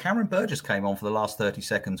of course, Cameron Burgess came on for the last 30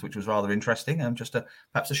 seconds, which was rather interesting. Just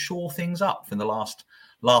perhaps to shore things up in the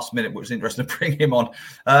last minute, which was interesting to bring him on,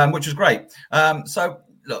 which was great. So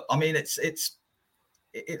look, I mean, it's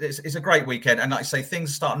a great weekend, and like I say,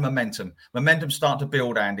 things are starting momentum's starting to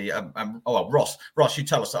build. Andy, Ross, you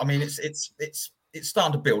tell us. I mean, it's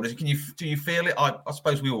starting to build. Do you feel it? I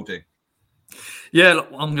suppose we all do. Yeah, look,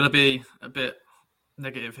 I'm going to be a bit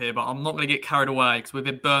negative here, but I'm not going to get carried away because we've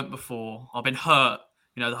been burnt before. I've been hurt.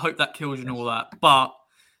 The hope that kills you and all that. But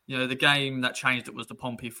the game that changed it was the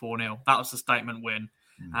Pompey 4-0. That was the statement win,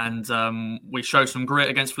 and we showed some grit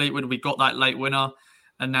against Fleetwood. We got that late winner.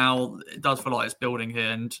 And now it does feel like it's building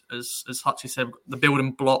here. And as Hutchie said, the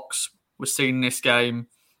building blocks we're seeing in this game,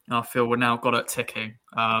 and I feel we've now got it ticking.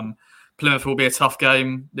 Plymouth will be a tough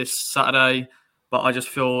game this Saturday, but I just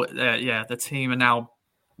feel, the team are now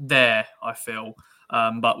there, I feel.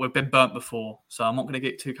 But we've been burnt before, so I'm not going to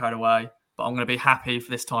get too carried away. But I'm going to be happy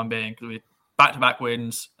for this time being because we're back-to-back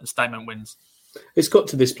wins and statement wins. It's got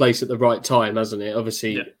to this place at the right time, hasn't it?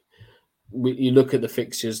 Obviously... Yeah. You look at the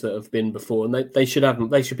fixtures that have been before, and they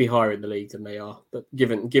should be higher in the league than they are. But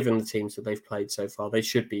given the teams that they've played so far, they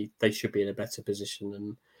should be in a better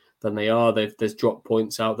position than they are. There's drop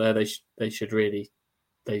points out there. They should really.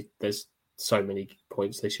 There's so many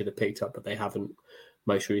points they should have picked up, but they haven't.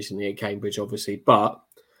 Most recently at Cambridge, obviously, but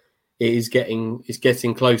it's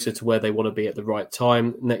getting closer to where they want to be at the right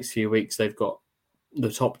time. Next few weeks, they've got the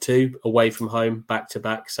top two away from home, back to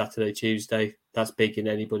back, Saturday, Tuesday. That's big in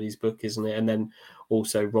anybody's book, isn't it? And then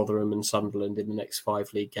also Rotherham and Sunderland in the next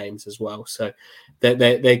 5 league games as well. So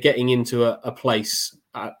they're getting into a place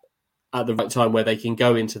at the right time where they can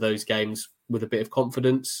go into those games with a bit of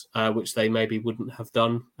confidence, which they maybe wouldn't have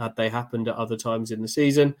done had they happened at other times in the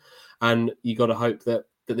season. And you got to hope that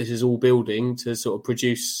this is all building to sort of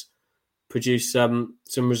produce some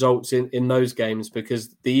results in those games,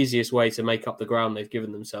 because the easiest way to make up the ground they've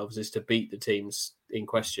given themselves is to beat the teams in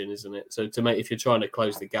question, isn't it? So if you're trying to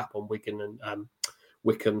close the gap on Wickham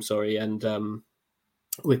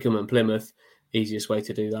and Plymouth, easiest way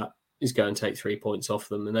to do that is go and take 3 points off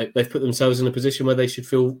them, and they've put themselves in a position where they should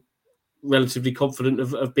feel relatively confident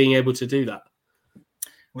of being able to do that.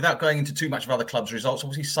 Without going into too much of other clubs' results,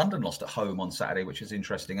 obviously Sunderland lost at home on Saturday, which is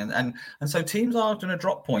interesting, and so teams are going to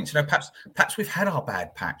drop points. Perhaps we've had our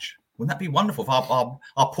bad patch. Wouldn't that be wonderful if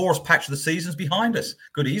our poorest patch of the season's behind us?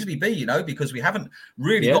 Could easily be, because we haven't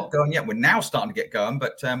really got going yet. We're now starting to get going,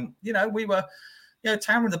 but we were,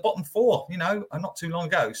 Town in the bottom 4, not too long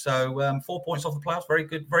ago. So 4 points off the playoffs,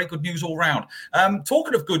 very good news all round.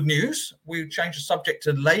 Talking of good news, we changed the subject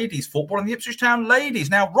to ladies football and the Ipswich Town ladies.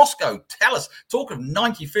 Now, Roscoe, tell us, talking of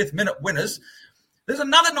 95th minute winners, there's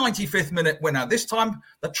another 95th minute winner. This time,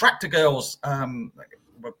 the Tractor Girls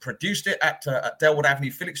produced it at Delwood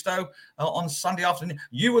Avenue, Felixstowe on Sunday afternoon.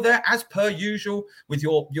 You were there, as per usual, with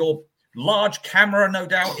your large camera, no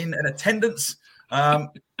doubt, in attendance.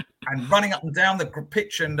 And running up and down the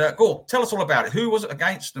pitch, and Gore, tell us all about it. Who was it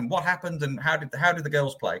against, and what happened, and how did the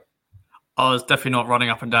girls play? I was definitely not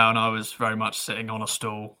running up and down. I was very much sitting on a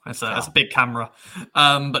stool. It's a big camera,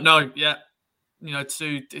 but no, yeah,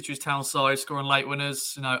 to Ipswich Town side scoring late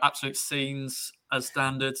winners. Absolute scenes as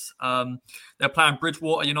standards. They're playing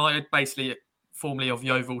Bridgewater United, basically formerly of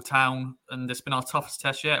Yeovil Town, and it's been our toughest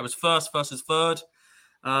test yet. It was first versus third,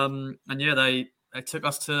 and They took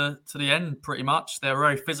us to the end pretty much. They were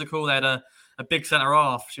very physical. They had a big centre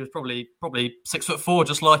half. She was probably 6'4",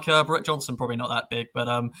 just like Brett Johnson. Probably not that big,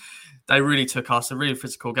 but they really took us. A really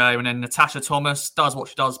physical game. And then Natasha Thomas does what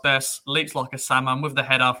she does best, leaps like a salmon with the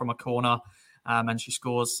header from a corner, and she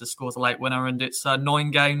scores a late winner. And it's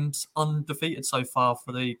 9 games undefeated so far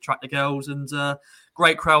for the Tractor Girls. And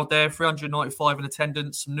great crowd there, 395 in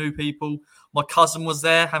attendance, some new people. My cousin was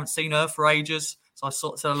there. Haven't seen her for ages. So I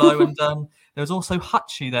said hello, and there was also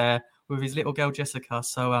Hutchie there with his little girl Jessica.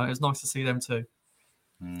 So it was nice to see them too.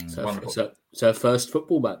 So first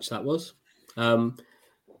football match that was.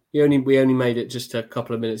 We only made it just a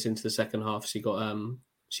couple of minutes into the second half. She got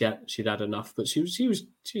she'd had enough, but she was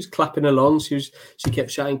clapping along. She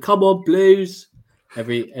kept shouting, "Come on, Blues!"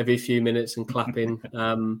 every few minutes and clapping.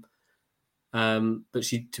 But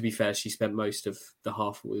to be fair, she spent most of the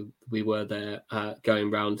half we were there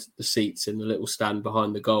going round the seats in the little stand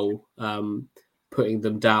behind the goal, putting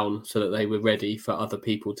them down so that they were ready for other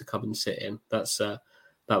people to come and sit in. That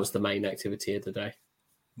was the main activity of the day.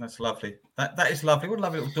 That's lovely. That is lovely. What a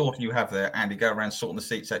lovely little daughter you have there, Andy. Go around sorting the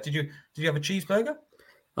seats out. Did you have a cheeseburger?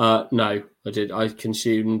 No, I did. I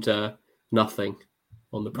consumed nothing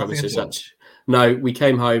on the premises. No, we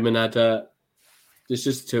came home and had. There's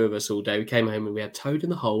just the two of us all day. We came home and we had toad in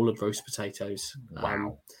the hole and roast potatoes.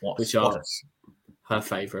 Wow, which are her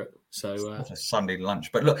favourite. So what a Sunday lunch.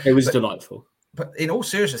 But look, it was delightful. But in all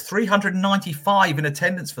seriousness, 395 in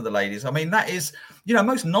attendance for the ladies. I mean, that is,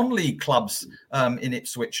 most non-league clubs in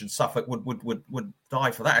Ipswich and Suffolk would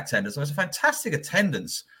die for that attendance. It's a fantastic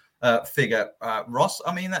attendance figure, Ross.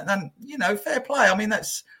 I mean, fair play. I mean,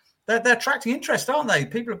 they're attracting interest, aren't they?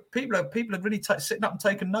 People are really sitting up and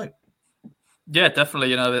taking note. Yeah,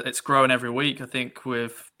 definitely. It's growing every week. I think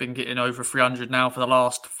we've been getting over 300 now for the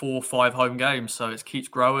last 4 or 5 home games. So it keeps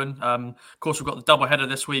growing. Of course, we've got the double header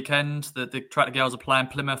this weekend. The Tractor Girls are playing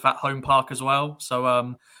Plymouth at home park as well.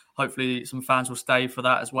 So hopefully some fans will stay for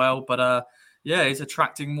that as well. But it's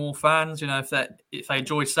attracting more fans. If they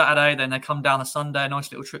enjoy Saturday, then they come down on Sunday. A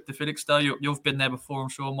nice little trip to Felixstowe. You've been there before, I'm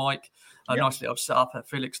sure, Mike. A nice little set up at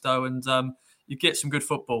Felixstowe, and you get some good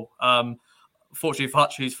football. Fortunately for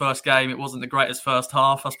Hutchie's first game, it wasn't the greatest first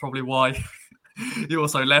half. That's probably why he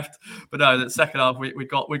also left. But no, the second half we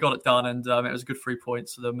got it done, and it was a good 3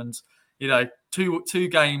 points for them. And two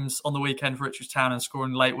games on the weekend for Ipswich Town and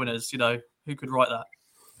scoring late winners. Who could write that?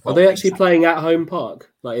 Are they actually playing at home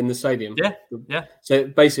park, like in the stadium? Yeah. So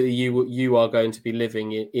basically, you are going to be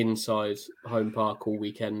living inside home park all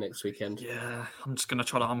weekend next weekend. Yeah, I'm just going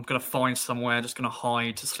to I'm going to find somewhere. Just going to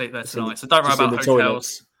hide to sleep there tonight. So don't worry about hotels.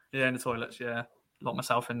 Toilets. Yeah, in the toilets. Yeah, lock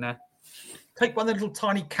myself in there. Take one of the little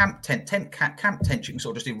tiny camp tents you can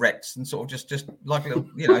sort of just erect and sort of just like a little,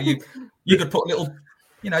 you could put a little,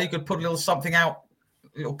 you could put a little something out,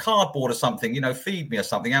 a little cardboard or something, feed me or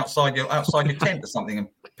something outside your tent or something, and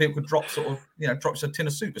people could drop drops a tin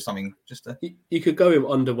of soup or something. You could go in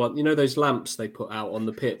under one, those lamps they put out on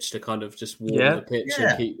the pitch to kind of just warm the pitch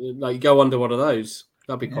and keep, go under one of those.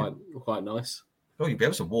 That'd be quite nice. Oh, you'd be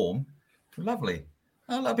able to warm. Lovely.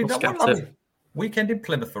 Oh, that'd be lovely. Weekend in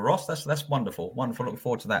Plymouth for Ross. That's wonderful. Wonderful. Looking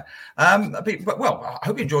forward to that. Well, I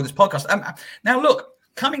hope you enjoyed this podcast. Now, look,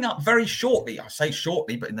 coming up very shortly, I say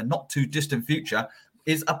shortly, but in the not too distant future,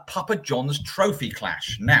 is a Papa John's trophy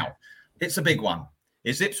clash. Now, it's a big one.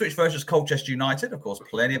 It's Ipswich versus Colchester United. Of course,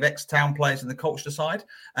 plenty of ex-town players in the Colchester side.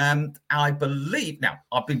 I believe, now,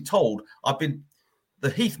 I've been told, the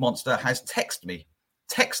Heath Monster has texted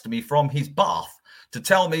me from his bath to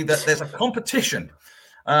tell me that there's a competition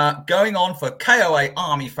going on for KOA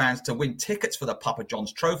Army fans to win tickets for the Papa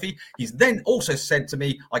John's trophy. He's then also said to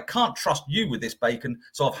me, I can't trust you with this bacon,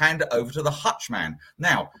 so I've handed it over to the Hutchman.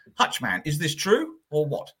 Now, Hutchman, is this true or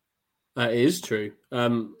what? It is true.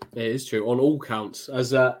 It is true on all counts.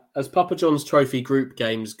 As Papa John's trophy group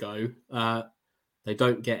games go, they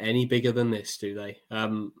don't get any bigger than this, do they?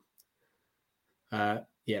 We'll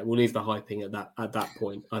leave the hyping at that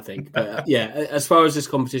point, I think. But as far as this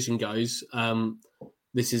competition goes,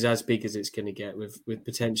 this is as big as it's going to get with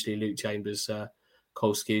potentially Luke Chambers,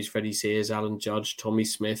 Cole Skews, Freddie Sears, Alan Judge, Tommy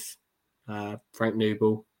Smith, Frank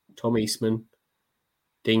Newble, Tom Eastman,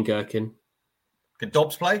 Dean Gherkin. Can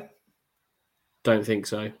Dobbs play? Don't think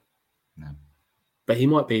so. No. But he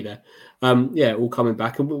might be there. All coming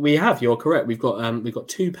back. And you're correct. We've got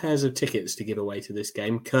 2 pairs of tickets to give away to this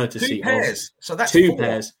game, courtesy 2 pairs. So that's 2 4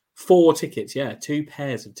 pairs. 4 tickets, 2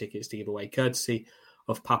 pairs of tickets to give away, courtesy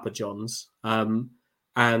of Papa John's.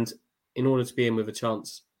 And in order to be in with a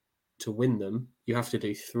chance to win them, you have to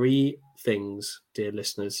do 3 things, dear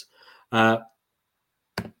listeners. If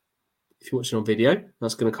you're watching on video,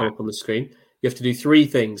 that's going to come up on the screen. You have to do 3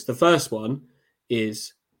 things. The first one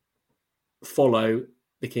is follow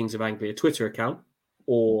the Kings of Anglia Twitter account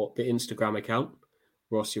or the Instagram account.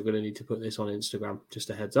 Ross, you're going to need to put this on Instagram, just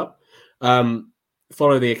a heads up.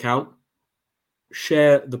 Follow the account.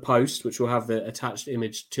 Share the post, which will have the attached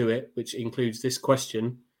image to it, which includes this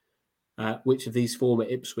question. Which of these former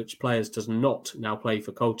Ipswich players does not now play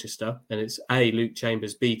for Colchester? And it's A, Luke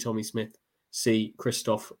Chambers, B, Tommy Smith, C,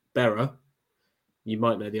 Christoph Berra. You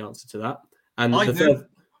might know the answer to that. And the third,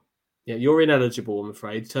 you're ineligible, I'm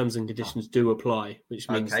afraid. Terms and conditions do apply, which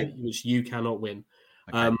means which you cannot win.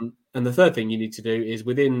 Okay. And the third thing you need to do is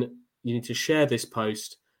you need to share this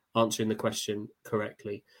post answering the question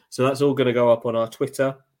correctly. So that's all going to go up on our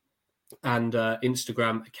Twitter and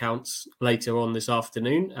Instagram accounts later on this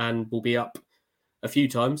afternoon, and will be up a few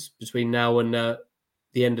times between now and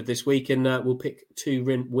the end of this week. And we'll pick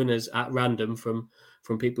 2 winners at random from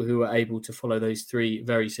people who are able to follow those 3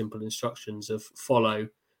 very simple instructions of follow,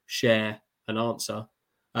 share, an answer.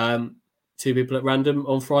 2 people at random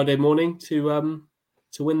on Friday morning to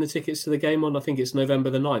win the tickets to the game on, I think it's November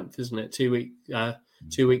the 9th, isn't it?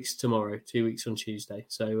 2 weeks tomorrow, 2 weeks on Tuesday.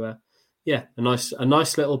 So a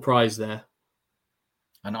nice little prize there.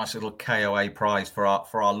 A nice little KOA prize for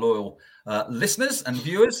our loyal listeners and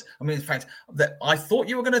viewers. I mean, in fact, I thought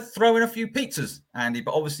you were going to throw in a few pizzas, Andy,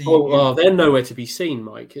 but obviously, they're nowhere to be seen,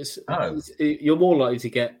 Mike. You're more likely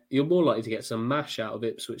to get some mash out of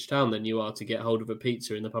Ipswich Town than you are to get hold of a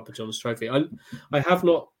pizza in the Papa John's Trophy. I've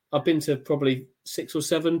been to probably 6 or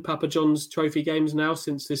 7 Papa John's Trophy games now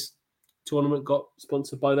since this tournament got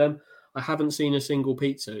sponsored by them. I haven't seen a single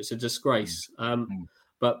pizza. It's a disgrace.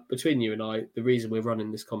 But between you and I, the reason we're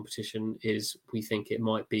running this competition is we think it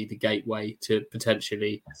might be the gateway to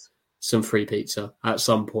potentially some free pizza at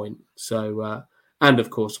some point. So, and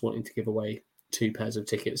of course, wanting to give away 2 pairs of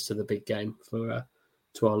tickets to the big game for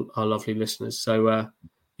to our lovely listeners. So,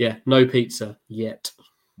 no pizza yet.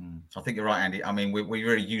 I think you're right, Andy. I mean, we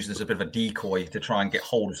really use this as a bit of a decoy to try and get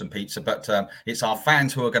hold of some pizza, but it's our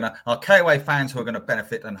fans our KOA fans who are going to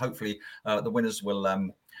benefit, and hopefully the winners will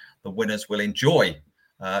enjoy.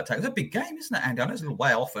 It's a big game, isn't it, Andy? I know it's a little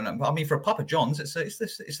way off, and I mean, for a Papa John's, it's the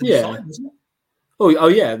design, isn't it? Oh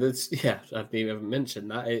yeah, I haven't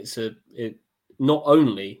mentioned that. It not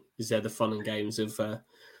only is there the fun and games of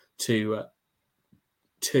two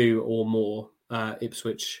or more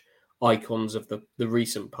Ipswich icons of the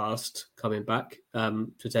recent past coming back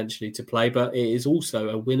potentially to play, but it is also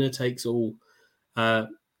a winner takes all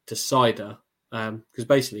decider, because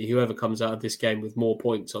basically whoever comes out of this game with more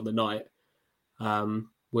points on the night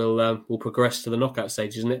will progress to the knockout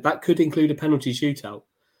stages, and that could include a penalty shootout.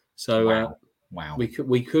 So wow.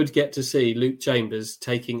 We could get to see Luke Chambers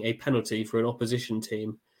taking a penalty for an opposition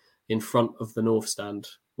team in front of the North Stand,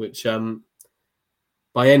 which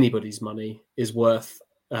by anybody's money is worth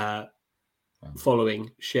following,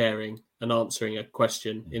 sharing, and answering a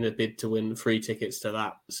question in a bid to win free tickets to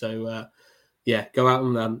that. So go out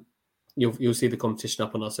and you'll see the competition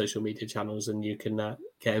up on our social media channels, and you can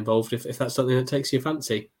get involved if that's something that takes your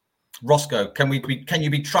fancy. Roscoe, can you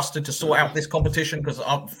be trusted to sort out this competition? Because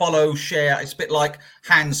follow, share, it's a bit like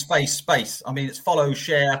hands, face, space. I mean, it's follow,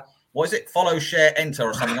 share. What is it? Follow, share, enter,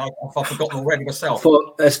 or something. I've forgotten already myself.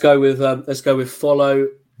 Let's go with follow,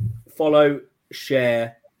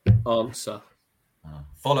 share, answer.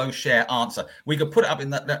 Follow, share, answer. We could put it up in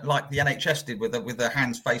that like the NHS did with the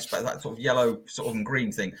hands, face, that sort of yellow, sort of green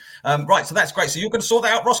thing. Right, so that's great. So you're going to sort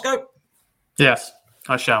that out, Roscoe? Yes,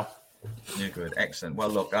 I shall. You're good, excellent. Well,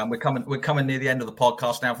 look, we're coming near the end of the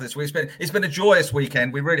podcast now for this week. It's been a joyous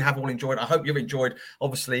weekend. We really have all enjoyed it. I hope you've enjoyed.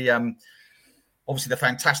 Obviously, the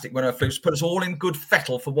fantastic winner of Fleetwood put us all in good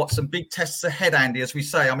fettle for what some big tests ahead, Andy, as we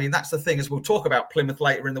say. I mean, that's the thing, as we'll talk about Plymouth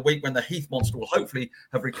later in the week when the Heath Monster will hopefully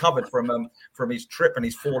have recovered from his trip and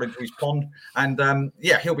his fall into his pond. And,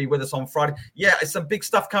 he'll be with us on Friday. Yeah, it's some big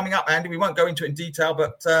stuff coming up, Andy. We won't go into it in detail,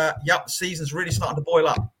 but, the season's really starting to boil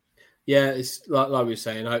up. Yeah, it's like we were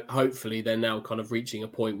saying, hopefully they're now kind of reaching a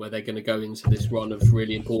point where they're going to go into this run of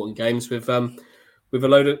really important games with a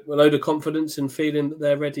load of confidence and feeling that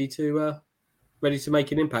they're ready to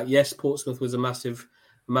make an impact. Yes, Portsmouth was a massive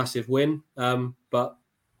win, but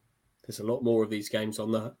there's a lot more of these games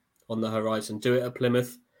on the horizon. Do it at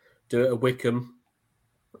Plymouth, do it at Wickham.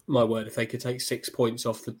 My word, if they could take 6 points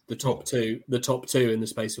off the top two in the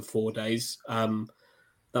space of 4 days, that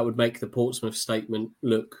would make the Portsmouth statement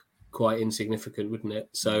look quite insignificant, wouldn't it?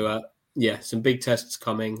 So some big tests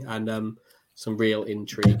coming and some real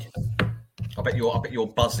intrigue. I bet you're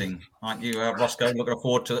buzzing, aren't you, Roscoe? Looking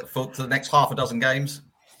forward to the next half a dozen games.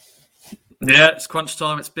 Yeah, it's crunch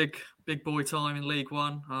time. It's big boy time in League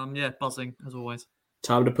One. Buzzing as always.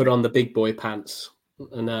 Time to put on the big boy pants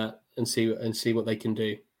and see what they can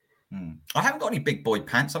do. I haven't got any big boy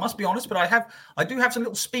pants, I must be honest, but I do have some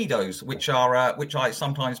little speedos, which I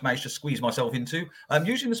sometimes manage to squeeze myself into.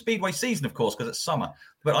 Usually in the speedway season, of course, because it's summer.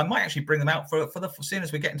 But I might actually bring them out for seeing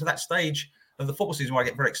as we get into that stage of the football season where I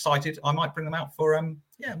get very excited. I might bring them out for that.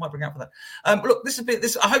 Look,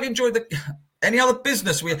 this. I hope you enjoyed any other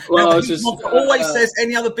business. Always says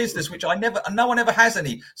any other business, which no one ever has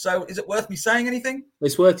any. So is it worth me saying anything?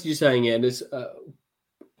 It's worth you saying it. And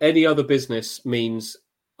any other business means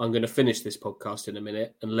I'm going to finish this podcast in a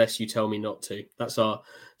minute unless you tell me not to. That's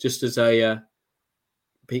just as a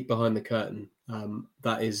peek behind the curtain.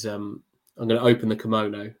 That is, I'm going to open the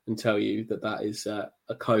kimono and tell you that is a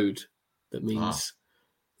code that means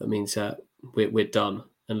we're done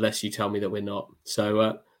unless you tell me that we're not.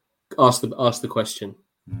 So ask the question.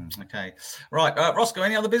 Okay, right, Roscoe.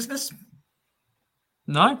 Any other business?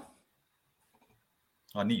 No.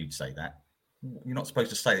 I knew you'd say that. You're not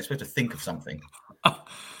supposed to say. You're supposed to think of something. Hope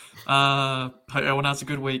everyone has a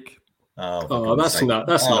good week. Oh, that's not.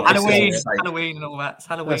 Halloween and all that. It's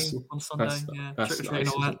Halloween on Sunday. Trick or treat and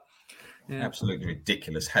all that. Yeah. Absolutely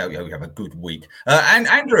ridiculous. How you have a good week. And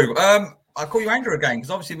Andrew, I'll call you Andrew again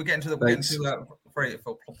because obviously we're getting to the very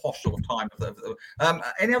posh sort of time.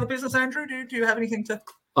 Any other business, Andrew? Do you have anything to?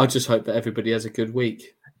 I just hope that everybody has a good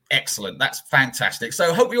week. Excellent. That's fantastic.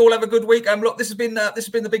 So hope you all have a good week. Look, this has been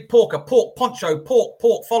the Big Porker. Pork Poncho. Pork.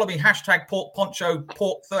 Follow me. # Pork Poncho.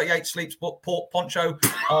 Pork 38 Sleeps. Pork Poncho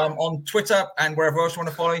on Twitter and wherever else you want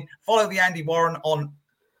to follow me. Follow the Andy Warren on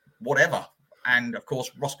whatever. And of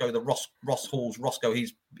course, Roscoe, the Ross Halls. Roscoe,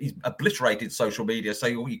 he's obliterated social media, so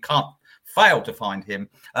you can't fail to find him.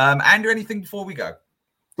 Andrew, anything before we go?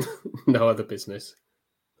 No other business.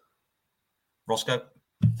 Roscoe?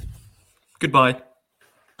 Goodbye.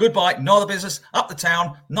 No other business. Up the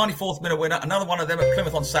town. 94th minute winner. Another one of them at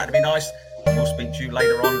Plymouth on Saturday. Be nice. We'll speak to you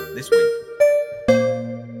later on this week.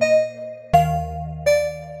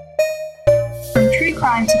 From true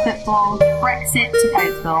crime to football, Brexit to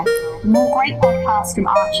Oakville. For more great podcasts from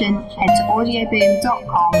Archon, head to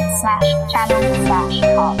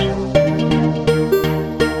audioboom.com/channel/Archon.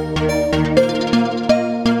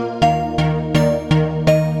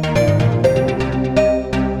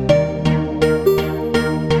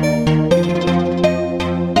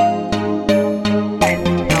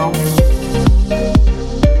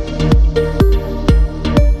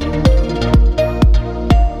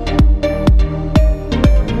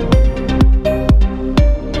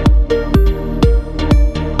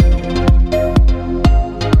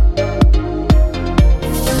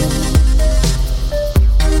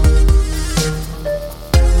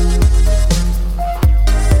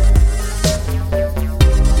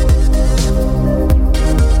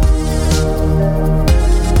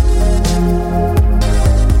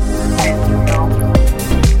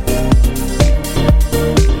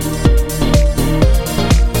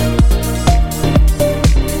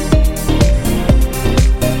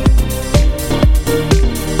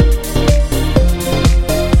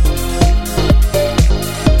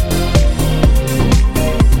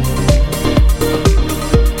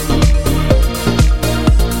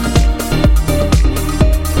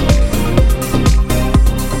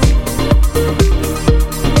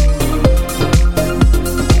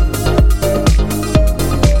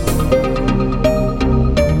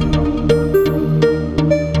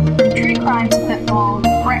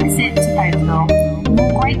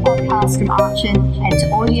 From Archon, head to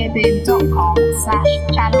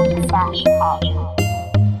audioboom.com/channel/Archon.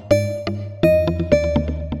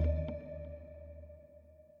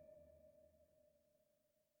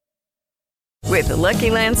 With the Lucky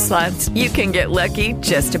Land Slots, you can get lucky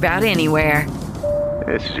just about anywhere.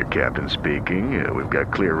 This is your captain speaking. We've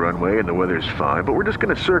got clear runway and the weather's fine, but we're just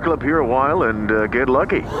going to circle up here a while and get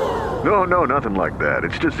lucky. No, nothing like that.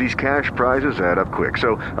 It's just these cash prizes add up quick.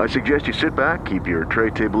 So I suggest you sit back, keep your tray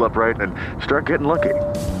table upright, and start getting lucky.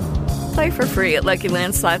 Play for free at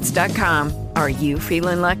LuckyLandSlots.com. Are you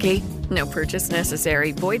feeling lucky? No purchase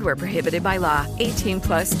necessary. Void where prohibited by law.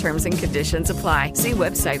 18+ terms and conditions apply. See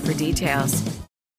website for details.